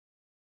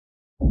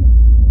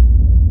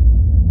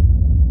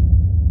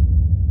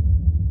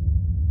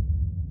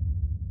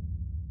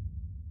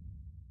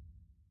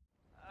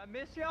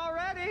you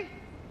already.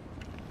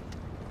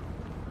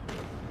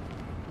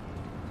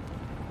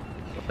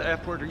 What the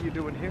F word are you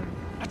doing here?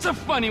 That's a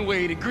funny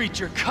way to greet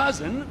your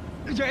cousin.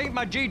 You ain't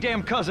my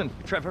G-damn cousin,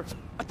 Trevor.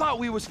 I thought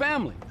we was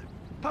family.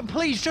 But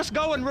please, just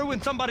go and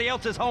ruin somebody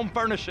else's home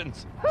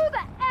furnishings. Who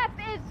the F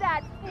is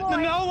that,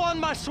 Floyd? No one,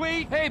 my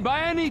sweet. Hey,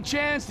 by any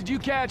chance, did you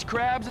catch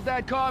crabs at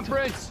that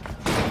conference?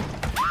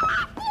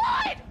 Ah,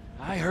 Floyd!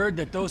 I heard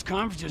that those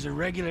conferences are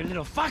regular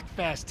little fuck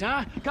fest,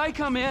 huh? Can I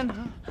come in?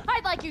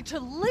 I'd like you to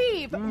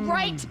leave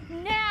right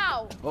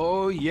now.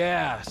 Oh,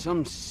 yeah.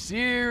 Some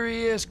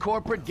serious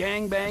corporate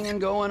gangbanging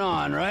going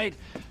on, right?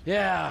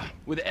 Yeah,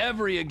 with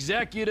every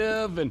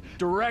executive and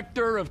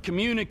director of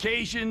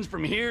communications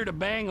from here to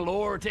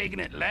Bangalore taking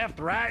it left,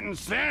 right, and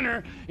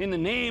center in the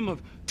name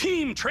of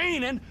team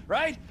training,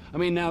 right? I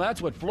mean, now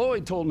that's what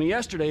Floyd told me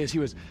yesterday as he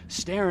was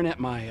staring at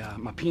my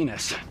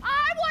penis.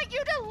 I want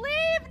you to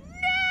leave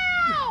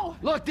now!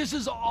 Look, this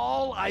is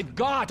all I've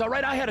got, all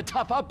right? I had a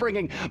tough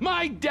upbringing.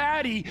 My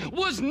daddy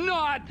was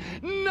not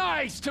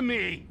nice to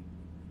me,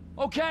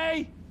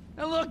 okay?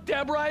 And look,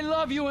 Deborah, I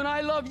love you, and I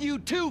love you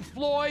too,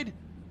 Floyd.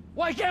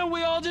 Why can't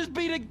we all just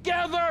be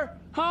together,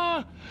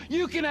 huh?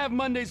 You can have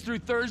Mondays through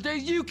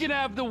Thursdays, you can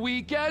have the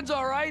weekends,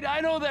 all right? I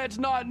know that's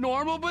not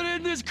normal, but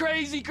in this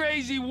crazy,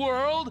 crazy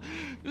world,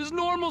 is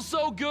normal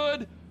so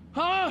good,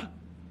 huh?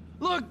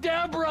 Look,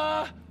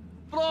 Deborah,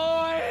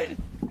 Floyd,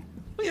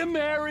 will you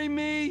marry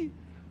me?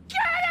 Get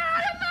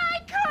out of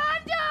my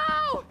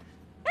condo!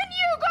 And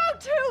you go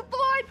too,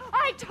 Floyd!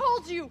 I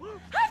told you!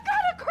 I've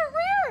got a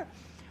career!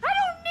 I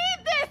don't need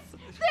this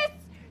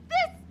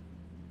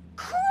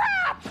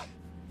crap!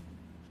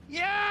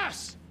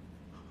 Yes!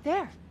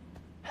 There.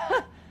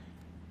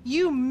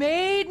 You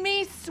made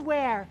me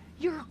swear.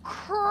 You're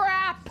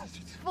crap,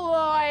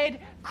 Floyd.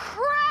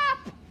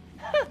 Crap!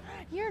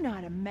 You're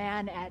not a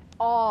man at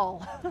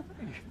all.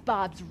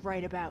 Bob's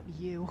right about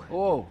you.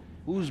 Oh,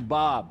 who's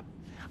Bob?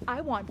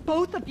 I want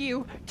both of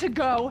you to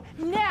go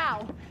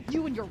now.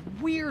 You and your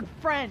weird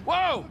friend.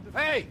 Whoa!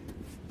 Hey!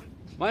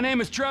 My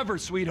name is Trevor,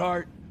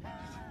 sweetheart.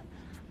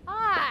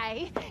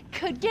 I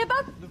could give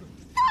a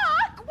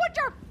fuck what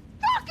your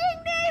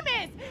fucking name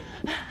is.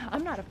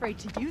 I'm not afraid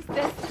to use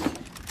this.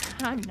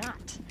 I'm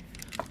not.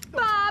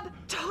 Bob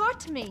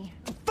taught me.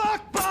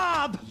 Fuck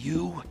Bob!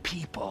 You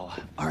people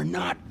are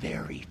not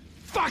very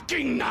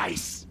fucking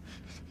nice!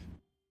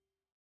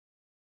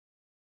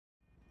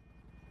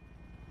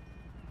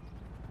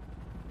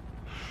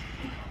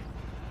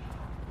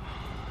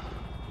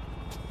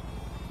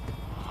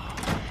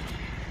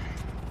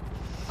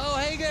 Oh,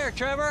 hey there,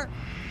 Trevor.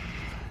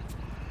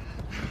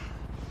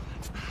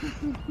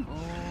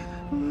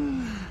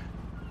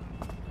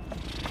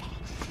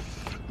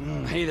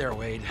 Hey there,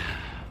 Wade.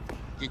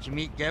 Did you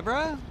meet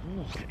Deborah?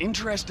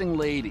 Interesting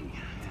lady.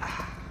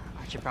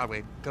 I should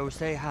probably go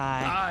say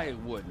hi. I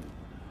wouldn't.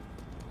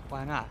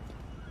 Why not?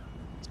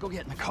 Let's go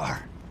get in the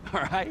car,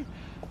 all right?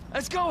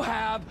 Let's go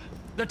have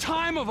the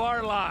time of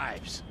our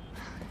lives.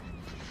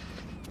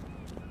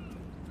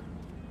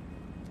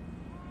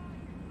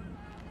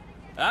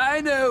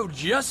 I know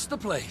just the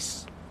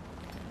place.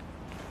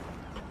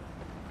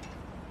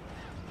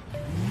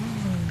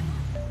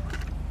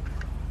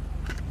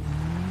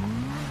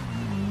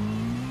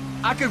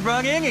 I could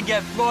run in and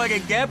get Floyd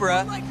and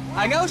Deborah.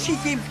 I know she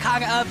seems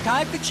kind of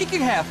uptight, but she can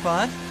have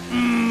fun.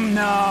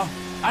 No,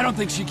 I don't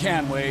think she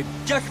can, Wade.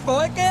 Just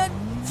Floyd then?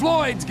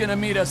 Floyd's gonna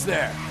meet us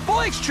there.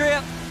 Floyd's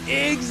trip?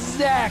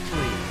 Exactly.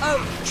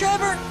 Oh,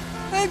 Trevor,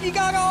 what have you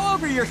got all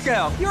over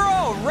yourself? You're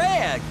all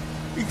red.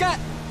 You got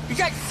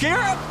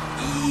syrup?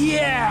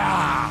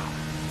 Yeah!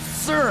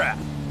 Syrup.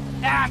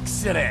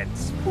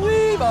 Accidents.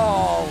 We've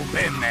all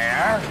been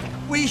there.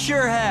 We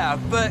sure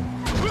have, but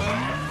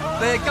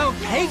it don't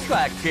taste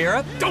like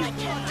syrup. Don't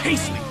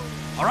taste me,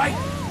 all right?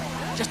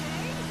 Just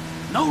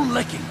no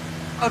licking.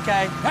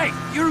 Okay. Hey,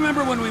 you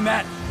remember when we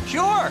met?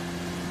 Sure.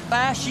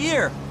 Last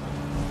year.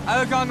 I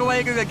was on the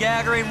way to the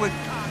gathering with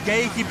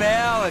Daisy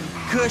Bell and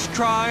Kush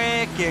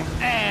Chronic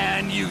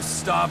And you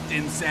stopped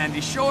in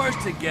Sandy Shores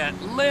to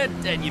get lit,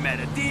 and you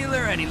met a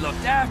dealer, and he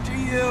looked after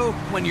you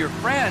when your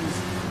friends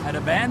had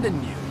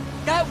abandoned you.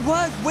 That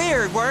was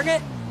weird, weren't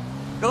it?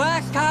 The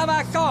last time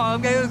I saw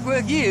him, it was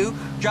with you,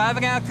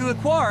 driving out to the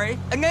quarry,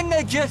 and then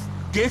they just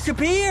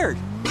disappeared.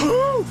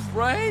 Poof,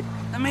 right?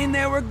 I mean,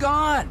 they were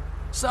gone.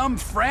 Some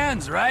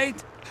friends,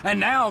 right? And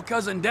now,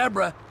 Cousin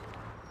Deborah...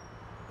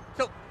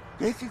 So,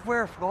 this is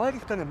where Floyd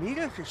is gonna meet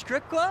us, a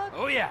strip club?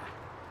 Oh, yeah.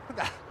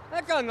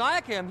 That's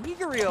unlike him.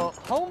 He's a real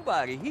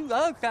homebody. He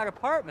loves that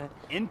apartment.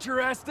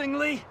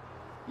 Interestingly,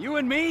 you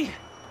and me,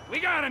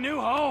 we got a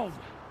new home.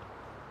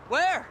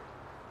 Where?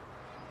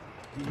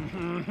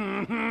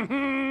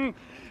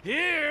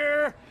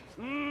 Here.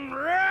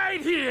 Right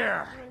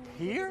here.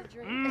 Here?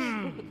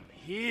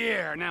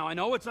 Here. Now, I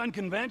know it's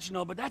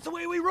unconventional, but that's the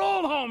way we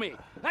roll, homie.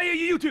 Hey,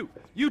 you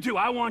two,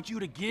 I want you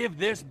to give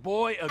this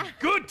boy a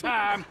good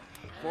time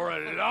for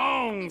a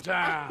long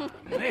time.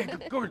 Hey,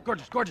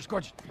 gorgeous.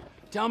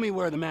 Tell me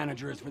where the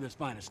manager is for this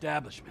fine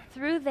establishment.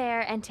 Through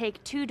there and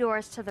take 2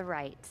 doors to the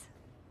right.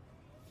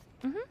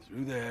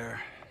 Through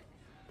there.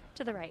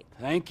 To the right.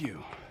 Thank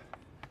you.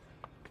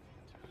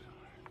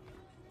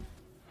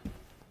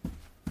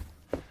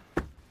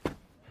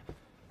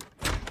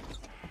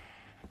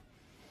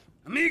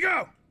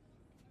 Amigo!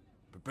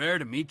 Prepare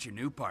to meet your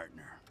new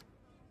partner.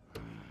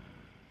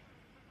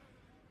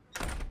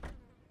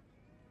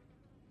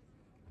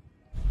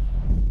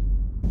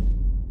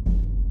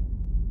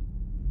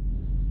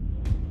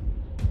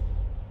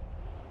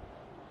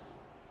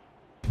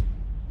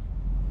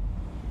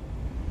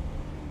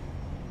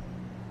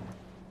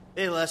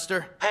 Hey,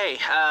 Lester. Hey,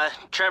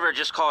 Trevor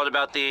just called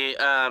about the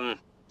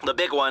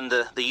big one,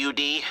 the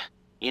UD.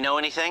 You know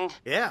anything?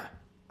 Yeah,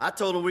 I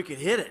told him we could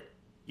hit it.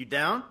 You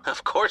down?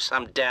 Of course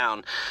I'm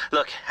down.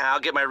 Look,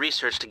 I'll get my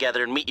research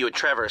together and meet you at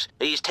Trevor's.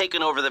 He's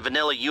taking over the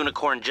Vanilla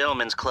Unicorn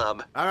Gentlemen's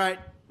Club. All right,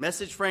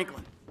 message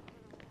Franklin.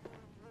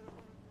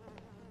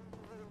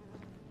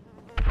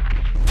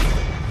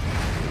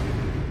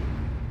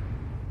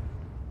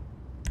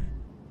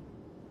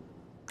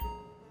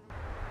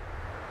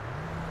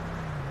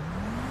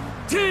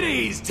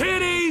 Titties,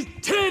 titties,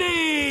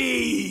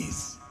 titties!